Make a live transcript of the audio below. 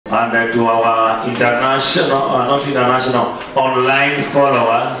And to our international, not international, online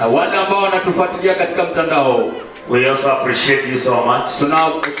followers, wale ambao wanatufuatilia katika mtandao, we also appreciate you so much.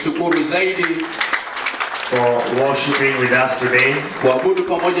 Tunashukuru zaidi for worshiping with us today. Kuabudu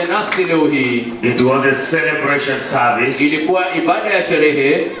pamoja nasi leo hii. It was a celebration service. Ilikuwa ibada ya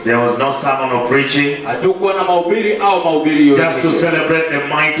sherehe. There was no sermon or preaching. Hatukuwa na mahubiri au mahubiri yoyote. Just to celebrate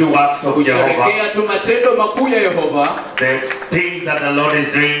the mighty works of Jehovah. Kusherehekea tu matendo makuu ya Yehova. The things that the Lord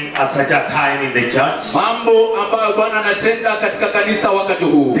is doing at such a time in the church. Mambo ambayo Bwana anatenda katika kanisa wakati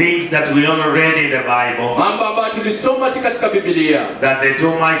huu. Things that we all read in the Bible. Mambo ambayo tulisoma katika Biblia. That the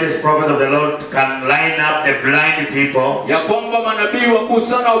two mightiest prophets of the Lord can line up the blind people. Ya kwamba manabii wakuu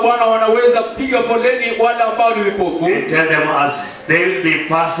sana wa Bwana wanaweza kupiga foleni wale ambao ni vipofu. And tell them as they will be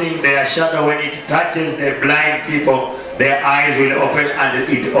passing their shadow, when it touches the blind people, their eyes will open and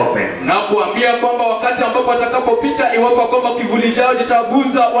it opens. Na kuambia kwamba wakati ambapo watakapopita, iwapo kwamba kivuli chao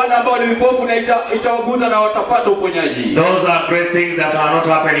kitaguza wale ambao ni vipofu na itawaguza na watapata uponyaji. Those are great things that are not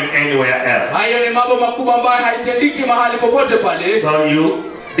happening anywhere else. Hayo ni mambo makubwa ambayo haitendeki mahali popote pale. So you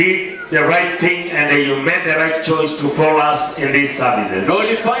did the right thing and you made the right choice to follow us in these services. Na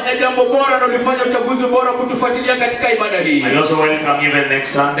ulifanya jambo bora na ulifanya uchaguzi bora kutufuatilia katika ibada hii. I also welcome even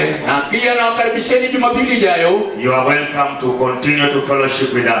next Sunday. Na pia nawakaribisheni Jumapili ijayo. You are welcome to continue to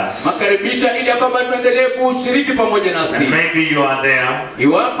fellowship with us. Makaribisha ili kwamba tuendelee kushiriki pamoja nasi. And maybe you are there.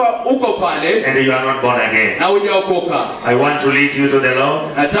 Iwapo uko pale and you are not born again. Na hujaokoka. I want to lead you to the Lord.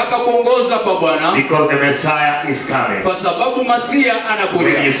 Nataka kuongoza kwa Bwana. Because the Messiah is coming. Kwa sababu Masia anakuja.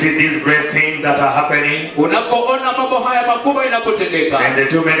 When you see these great things that are happening, unapoona mambo haya makubwa yanapotendeka, and the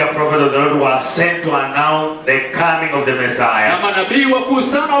two mega prophets of the Lord were sent to announce the coming of the Messiah. Na manabii wakuu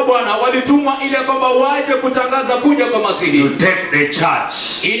sana wa Bwana walitumwa ili kwamba waje kutangaza kuja kwa Masihi. To take the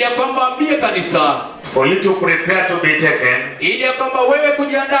church. Ili kwamba ambie kanisa. For you to prepare to be taken. Ili kwamba wewe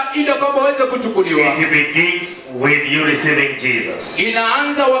kujiandaa ili kwamba uweze kuchukuliwa. It begins with you receiving Jesus.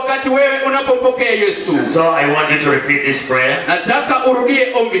 Inaanza wakati wewe unapompokea Yesu. So I want you to repeat this prayer. Nataka urudie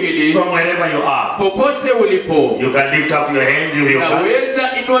ombi hili. From wherever you are. Popote ulipo. You can lift up your hands if you can. Unaweza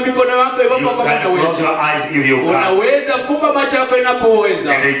inua mikono yako iwapo kama unaweza. You can close your eyes if you can. Unaweza fumba macho yako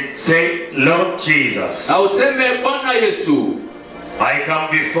inapoweza. And say, Lord Jesus. Na useme Bwana Yesu. I come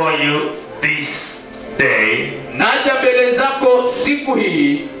before you this day. Naja mbele zako siku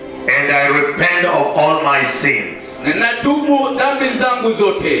hii. And I repent of all my sins. Natubu dhambi zangu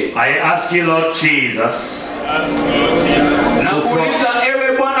zote. I ask you, Lord Jesus. Nakuuliza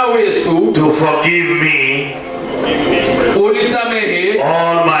ewe Bwana Yesu. To forgive me. Unisamehe.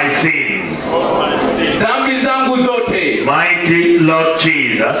 All my sins. Dhambi zangu zote. Mighty Lord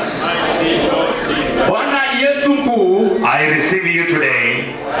Jesus. Bwana Yesu mkuu. I receive you today.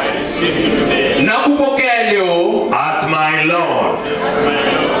 Nakupokea leo. As my Lord.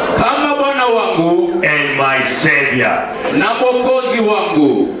 Kama Bwana wangu. And my Savior. Na Mwokozi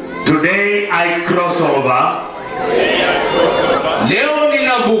wangu. Today I cross over. Leo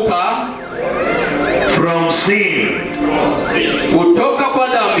ninavuka. From sin. Kutoka kwa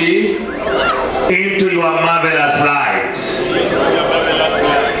dhambi. Into your marvelous light.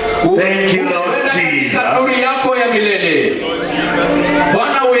 Thank you, Lord Jesus. Kaburi yako ya milele.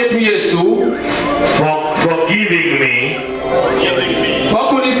 Bwana wetu Yesu. For forgiving me. Kwa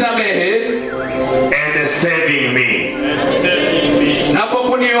kunisamehe. And saving me. Na kwa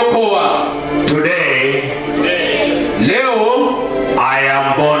kuniokoa. Today. Leo. I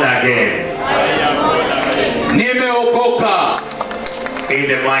am born again. Nimeokoka. In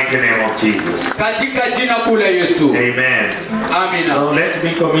the mighty name of Jesus. Katika jina kuu la Yesu. Amen. Amina. So let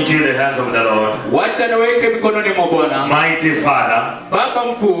me commit you in the hands of the Lord. Wacha niweke mikononi mwa Bwana. Mighty Father. Baba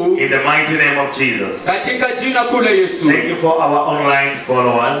mkuu. In the mighty name of Jesus. Katika jina kuu la Yesu. Thank you for our online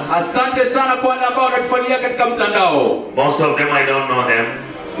followers. Asante sana kwa wale ambao wanatufuatilia katika mtandao. Most of them I don't know them.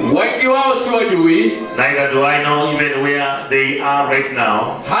 Wengi wao siwajui. Neither do I know even where they are right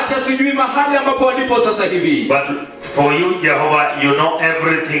now. Hata sijui mahali ambapo walipo sasa hivi. But for you, Jehovah, you know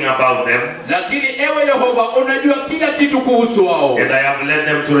everything about them. Lakini ewe Yehova unajua kila kitu kuhusu wao. And I have led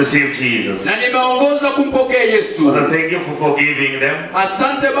them to receive Jesus. Na nimeongoza kumpokea Yesu. Father, thank you for forgiving them.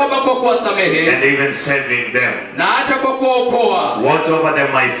 Asante Baba kwa kuwasamehe. And even saving them. Na hata kwa kuwaokoa. Watch over them,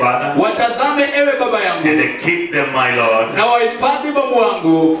 my Father. Watazame ewe Baba yangu. And keep them, my Lord. Na wahifadhi Baba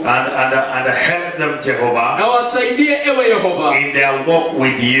wangu. And help them, Jehovah. Na wasaidie ewe Yehova. In their walk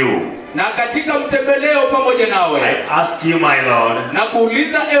with you. na katika mtembeleo pamoja nawe. I ask you, my Lord, Na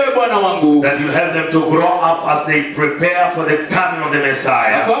kuuliza ewe Bwana wangu, that you help them to grow up as they prepare for the coming of the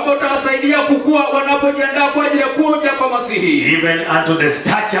Messiah, kwamba utawasaidia kukua wanapojiandaa kwa ajili ya kuja kwa Masihi, even unto the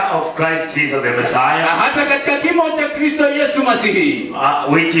stature of Christ Jesus the na Messiah, hata katika kimo cha Kristo Yesu Masihi,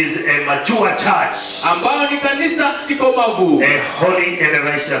 which is a mature church, ambao ni kanisa kikomavu, a holy and a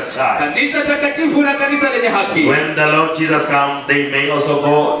righteous church. kanisa takatifu na kanisa lenye haki. When the Lord Jesus comes, they may also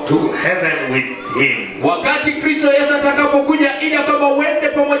go to heaven with him, Wakati Kristo Yesu atakapokuja, ili kwamba uende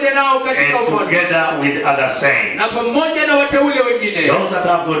pamoja nao katika and ufalme, together with other saints. na pamoja na wateule wengine, Those that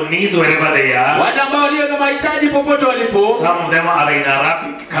have got needs wherever they are. wale ambao walio na mahitaji popote walipo. Some of them are in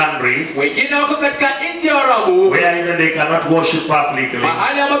Arabic countries, Wengine wako katika nchi ya Arabu, where even they cannot worship publicly.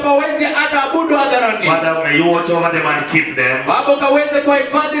 mahali ambapo hawezi hata abudu hadharani. Father, may you watch over them and keep them, Baba, kaweze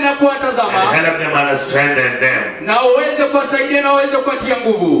kuwahifadhi na and kuwatazama, help them and strengthen them. na uweze kuwasaidia na uweze kuwatia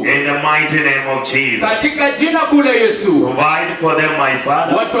nguvu, In the mighty name of Jesus. katika jina kule Yesu. Provide for them, my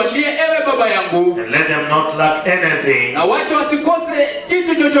Father, Watwalie ewe Baba yangu, and let them not lack anything, na wacha wasikose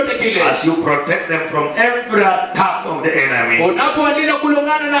kitu chochote kile, as you protect them from every attack of the enemy. unapowalinda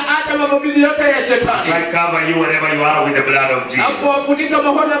kulingana na hata mavamizi yote ya As shetani, I cover you wherever you are with the blood of na Jesus. kuwafunika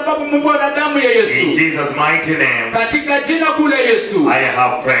mahali ambapo Mungu ana damu ya In Yesu. Jesus' mighty name, Katika jina kule Yesu I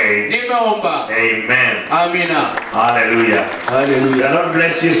have prayed. nimeomba, Amen. amina. Hallelujah. The Haleluya. Lord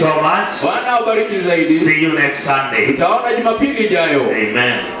bless you so much. Bwana awabariki zaidi. See you next Sunday. Tutaona Jumapili ijayo.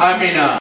 Amen. Amina.